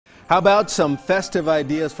How about some festive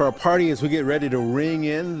ideas for a party as we get ready to ring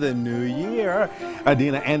in the new year?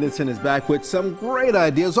 Adeina Anderson is back with some great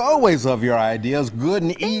ideas. Always love your ideas. Good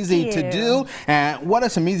and easy to do. And what are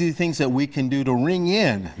some easy things that we can do to ring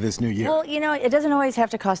in this new year? Well, you know, it doesn't always have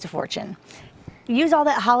to cost a fortune. Use all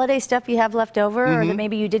that holiday stuff you have left over or that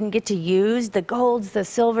maybe you didn't get to use, the golds, the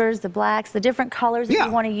silvers, the blacks, the different colors that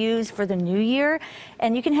you want to use for the new year.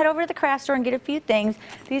 And you can head over to the craft store and get a few things.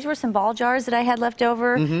 These were some ball jars that I had left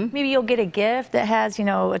over. Maybe you'll get a gift that has, you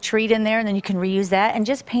know, a treat in there, and then you can reuse that and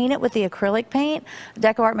just paint it with the acrylic paint.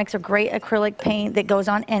 DecoArt makes a great acrylic paint that goes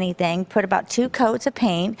on anything. Put about 2 coats of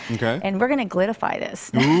paint, and we're going to glittify this.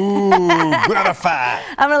 Ooh, glittify!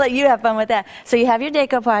 I'm going to let you have fun with that. So you have your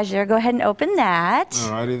decoupage there. Go ahead and open that.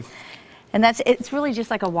 Alrighty. And it's really just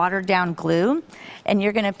like a watered down glue. And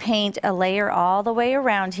you're going to paint a layer all the way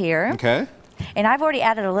around here. Okay. And I've already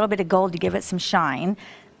added a little bit of gold to give it some shine.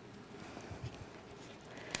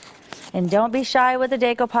 And don't be shy with the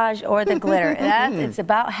decoupage or the glitter. It's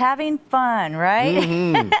about having fun, right?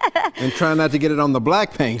 And try not to get it on the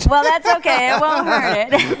black paint. Well, that's okay. It won't hurt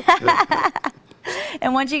it.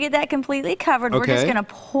 And once you get that completely covered, we're just going to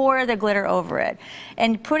pour the glitter over it.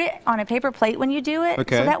 And put it on a paper plate when you do it.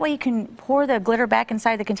 So that way you can pour the glitter back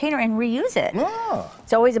inside the container and reuse it. Oh.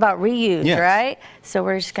 It's always about reuse, right? So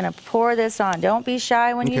we're just going to pour this on. Don't be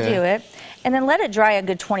shy when you do it. And then let it dry a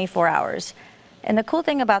good 24 hours. And the cool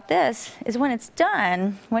thing about this is when it's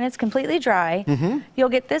done, when it's completely dry, you'll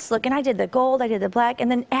get this look. And I did the gold, I did the black, and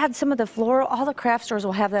then add some of the floral. All the craft stores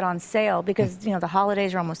will have that on sale because, you know, the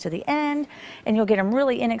holidays are almost to the end, and you'll get them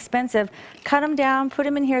really inexpensive. Cut them down, put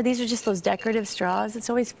them in here. These are just those decorative straws. It's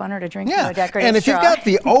always funner to drink from a decorative straw. And if you've got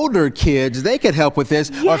the older kids, they could help with this.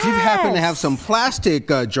 Or if you happen to have some plastic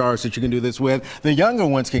jars that you can do this with, the younger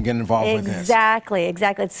ones can get involved with this. Exactly.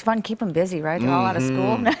 It's fun. Keep them busy, right? They're all out of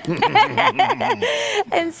school.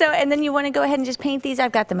 And then you want to go ahead and just paint these.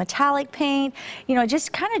 I've got the metallic paint, you know,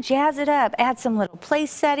 just kind of jazz it up. Add some little place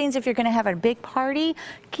settings if you're going to have a big party.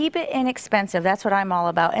 Keep it inexpensive. That's what I'm all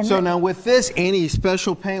about. And so now with this, any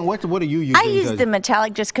special paint, what are you using? I use the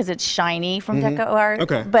metallic just because it's shiny from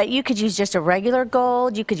DecoArt. But you could use just a regular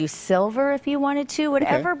gold. You could use silver if you wanted to.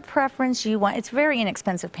 Whatever preference you want. It's very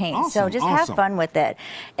inexpensive paint. So just have fun with it.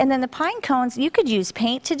 And then the pine cones, you could use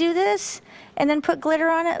paint to do this and then put glitter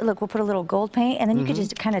on it. Look, we'll put a little gold paint, and then you could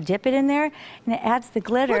just kind of dip it in there, and it adds the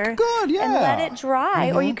glitter. That's good, and let it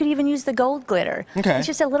dry. Or you could even use the gold glitter. It's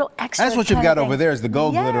just a little extra. That's what you've got over there is the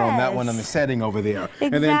gold glitter on that one on the setting over there.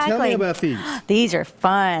 And then tell me about these. These are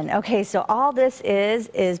fun. Okay, so all this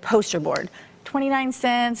is poster board. 29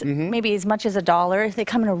 cents, maybe as much as $1. They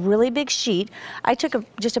come in a really big sheet. I took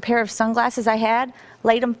just a pair of sunglasses I had,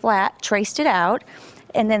 laid them flat, traced it out.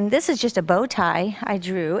 And then this is just a bow tie I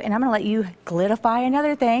drew, and I'm going to let you glittify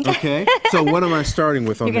another thing. Okay, so what am I starting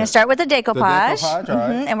with on You're going to start with the decoupage. The decoupage, all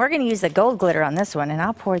right. And we're going to use the gold glitter on this one, and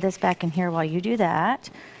I'll pour this back in here while you do that.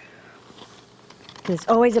 It's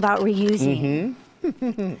always about reusing.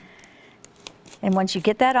 And once you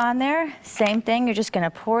get that on there, same thing, you're just going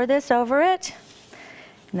to pour this over it,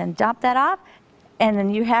 and then dump that off. And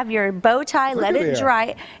then you have your bow tie, let it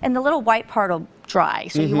dry, and the little white part will dry,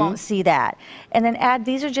 so you won't see that. And then add,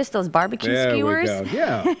 these are just those barbecue skewers.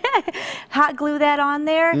 Hot glue that on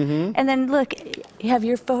there, and then look, you have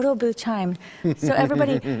your photo booth time. So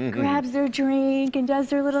everybody grabs their drink and does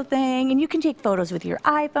their little thing, and you can take photos with your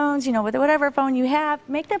iPhones, you know, with whatever phone you have.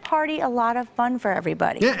 Make the party a lot of fun for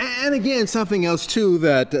everybody. And again, something else too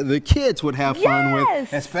that the kids would have fun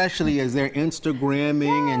with, especially as they're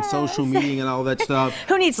Instagramming and social media and all that stuff.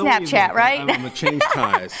 Who needs Snapchat, right? I'm going to change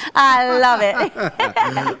ties. I love it.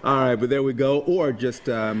 All right, but there we go. Or just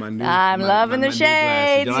my new. I'm loving the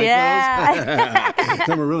shades. Like I'm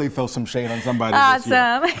gonna really throw some shade on somebody.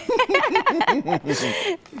 Awesome.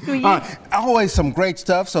 Always some great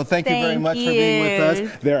stuff. So thank you very much for being with us.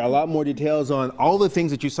 There are a lot more details on all the things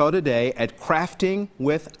that you saw today at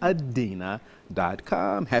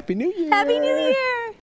craftingwithadina.com. Happy New Year. Happy New Year.